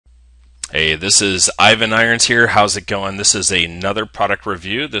Hey, this is Ivan Irons here. How's it going? This is another product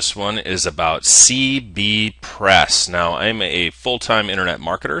review. This one is about CBpress. Now, I'm a full-time internet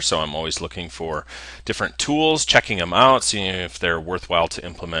marketer, so I'm always looking for different tools, checking them out, seeing if they're worthwhile to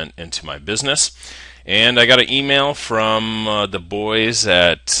implement into my business. And I got an email from the boys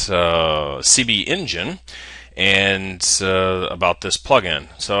at CB Engine and about this plugin,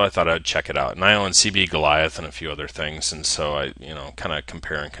 so I thought I'd check it out. And I own CB Goliath and a few other things, and so I, kind of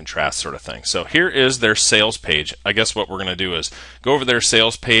compare and contrast sort of thing. So here is their sales page. I guess what we're going to do is go over their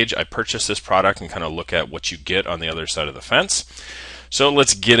sales page. I purchased this product and kind of look at what you get on the other side of the fence. So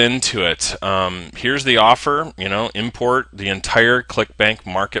let's get into it. Here's the offer. Import the entire ClickBank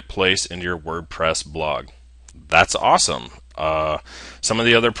Marketplace into your WordPress blog. That's awesome. Some of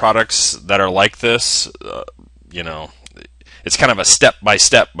the other products that are like this, it's kind of a step by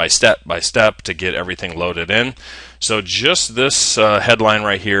step to get everything loaded in. So just this headline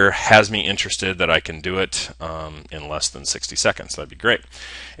right here has me interested that I can do it in less than 60 seconds. That'd be great.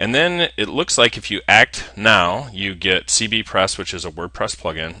 And then it looks like if you act now, you get CBpress, which is a WordPress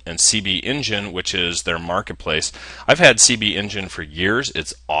plugin, and CB Engine, which is their marketplace. I've had CB Engine for years.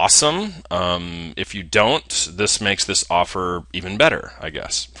 It's awesome. If you don't, this makes this offer even better, I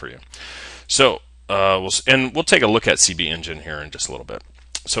guess, for you. So we'll take a look at CB Engine here in just a little bit.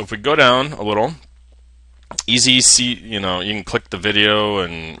 So if we go down a little, easy, you can click the video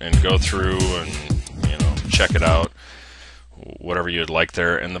and go through and check it out, whatever you'd like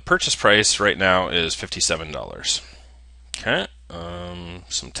there. And the purchase price right now is $57. Okay,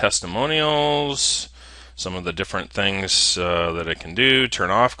 some testimonials, some of the different things that it can do.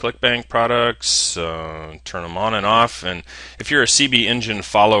 Turn off ClickBank products, turn them on and off. And if you're a CB Engine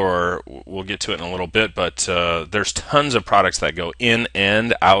follower, we'll get to it in a little bit, but there's tons of products that go in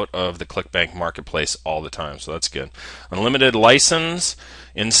and out of the ClickBank Marketplace all the time, so that's good. Unlimited license,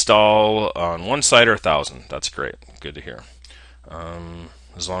 install on one site or 1,000. That's great. Good to hear.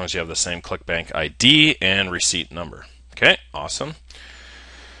 As long as you have the same ClickBank ID and receipt number. Okay, awesome.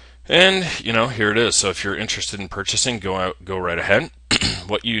 And here it is. So if you're interested in purchasing, go right ahead.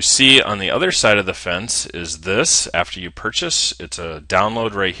 What you see on the other side of the fence is this. After you purchase, it's a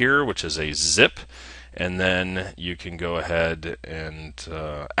download right here, which is a zip, and then you can go ahead and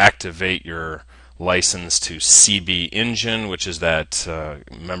activate your license to CB Engine, which is that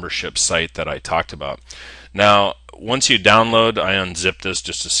membership site that I talked about. Now, once you download, I unzipped this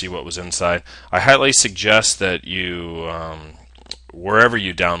just to see what was inside. I highly suggest that you wherever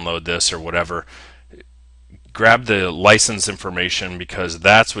you download this or whatever, grab the license information, because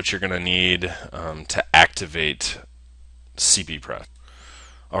that's what you're going to need to activate CBpress.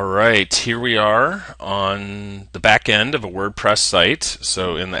 Alright, here we are on the back end of a WordPress site,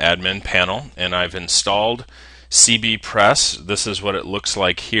 so in the admin panel, and I've installed CBpress. This is what it looks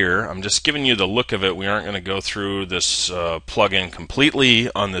like here. I'm just giving you the look of it. We aren't going to go through this plugin completely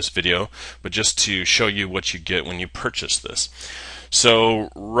on this video, but just to show you what you get when you purchase this. So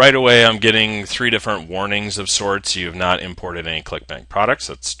right away I'm getting 3 different warnings of sorts. You have not imported any ClickBank products.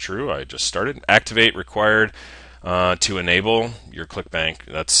 That's true. I just started. Activate required to enable your ClickBank.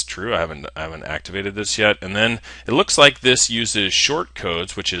 That's true. I haven't activated this yet. And then it looks like this uses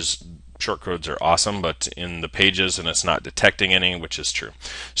shortcodes, which is shortcodes are awesome, but in the pages, and it's not detecting any, which is true.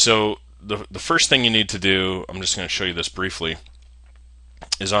 So the first thing you need to do, I'm just going to show you this briefly,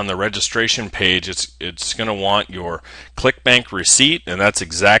 is on the registration page. It's going to want your ClickBank receipt, and that's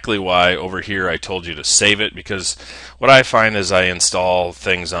exactly why over here I told you to save it, because what I find is I install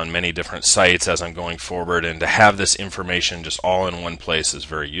things on many different sites as I'm going forward, and to have this information just all in one place is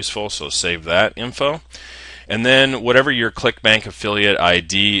very useful. So save that info. And then whatever your ClickBank affiliate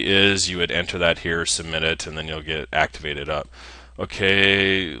ID is, you would enter that here, submit it, and then you'll get activated up.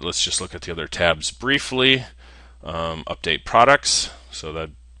 Okay, let's just look at the other tabs briefly. Update products, so that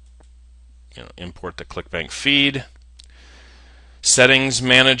import the ClickBank feed. Settings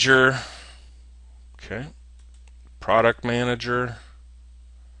manager. Okay. Product manager.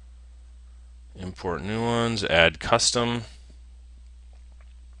 Import new ones. Add custom.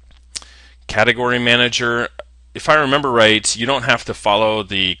 Category manager. If I remember right, you don't have to follow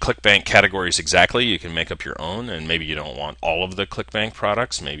the ClickBank categories exactly. You can make up your own, and maybe you don't want all of the ClickBank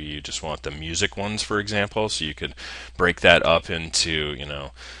products. Maybe you just want the music ones, for example. So you could break that up into,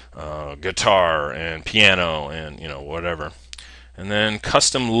 guitar and piano and whatever. And then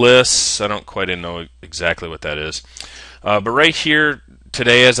custom lists. I don't quite know exactly what that is, but right here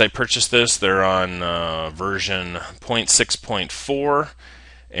today, as I purchased this, they're on version 0.6.4.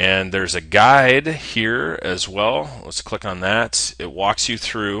 And there's a guide here as well. Let's click on that. It walks you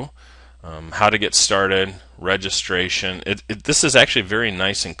through how to get started, registration. This is actually very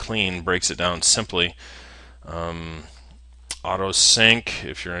nice and clean, breaks it down simply. Auto sync,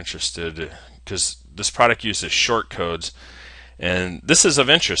 if you're interested, because this product uses short codes, and this is of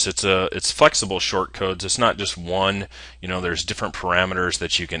interest. It's flexible short codes. It's not just one. There's different parameters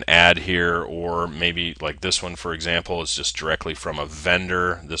that you can add here, or maybe like this one, for example, is just directly from a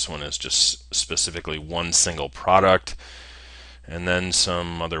vendor. This one is just specifically one single product, and then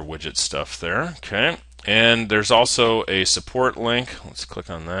some other widget stuff there. Okay, and there's also a support link. Let's click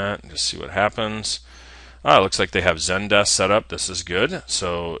on that and just see what happens. It looks like they have Zendesk set up. This is good.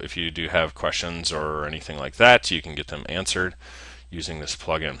 So if you do have questions or anything like that, you can get them answered using this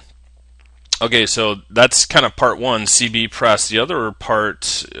plugin. Okay, so that's kind of part one, CBpress. The other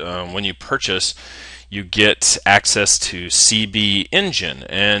part, when you purchase, you get access to CB Engine,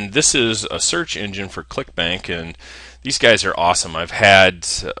 and this is a search engine for ClickBank, and these guys are awesome. I've had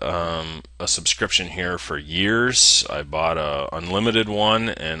a subscription here for years. I bought a unlimited one,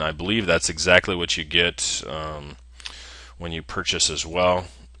 and I believe that's exactly what you get when you purchase as well.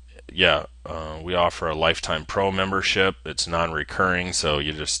 Yeah, we offer a lifetime pro membership. It's non-recurring, so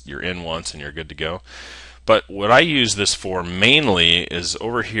you're in once and you're good to go. But what I use this for mainly is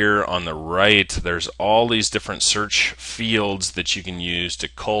over here on the right, there's all these different search fields that you can use to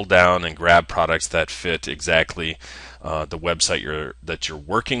cull down and grab products that fit exactly the website that you're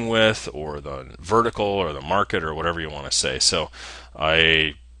working with, or the vertical, or the market, or whatever you want to say. So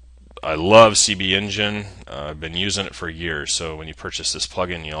I love CB Engine. I've been using it for years. So when you purchase this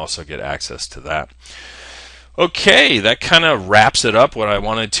plugin, you also get access to that. Okay, that kind of wraps it up what I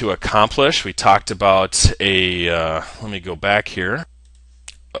wanted to accomplish. We talked about let me go back here.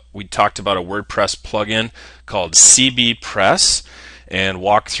 We talked about a WordPress plugin called CBpress and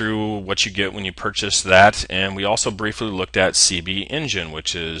walk through what you get when you purchase that. And we also briefly looked at CB Engine,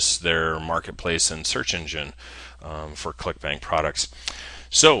 which is their marketplace and search engine for ClickBank products.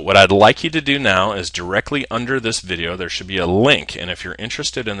 So what I'd like you to do now is directly under this video there should be a link, and if you're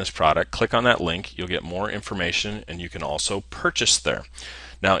interested in this product, click on that link. You'll get more information, and you can also purchase there.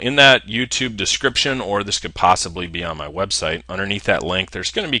 Now in that YouTube description, or this could possibly be on my website, underneath that link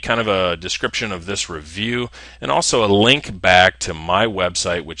there's going to be kind of a description of this review, and also a link back to my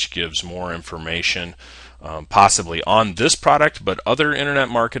website which gives more information possibly on this product, but other internet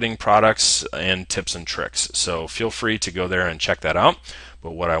marketing products and tips and tricks. So feel free to go there and check that out.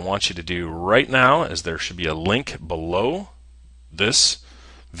 But what I want you to do right now is there should be a link below this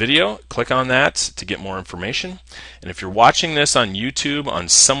video. Click on that to get more information. And if you're watching this on YouTube on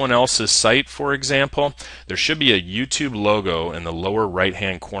someone else's site, for example, there should be a YouTube logo in the lower right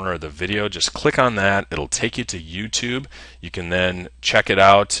hand corner of the video. Just click on that. It'll take you to YouTube. You can then check it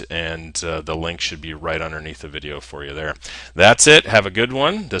out, and the link should be right underneath the video for you there. That's it. Have a good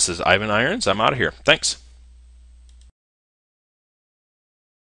one. This is Ivan Irons. I'm out of here. Thanks.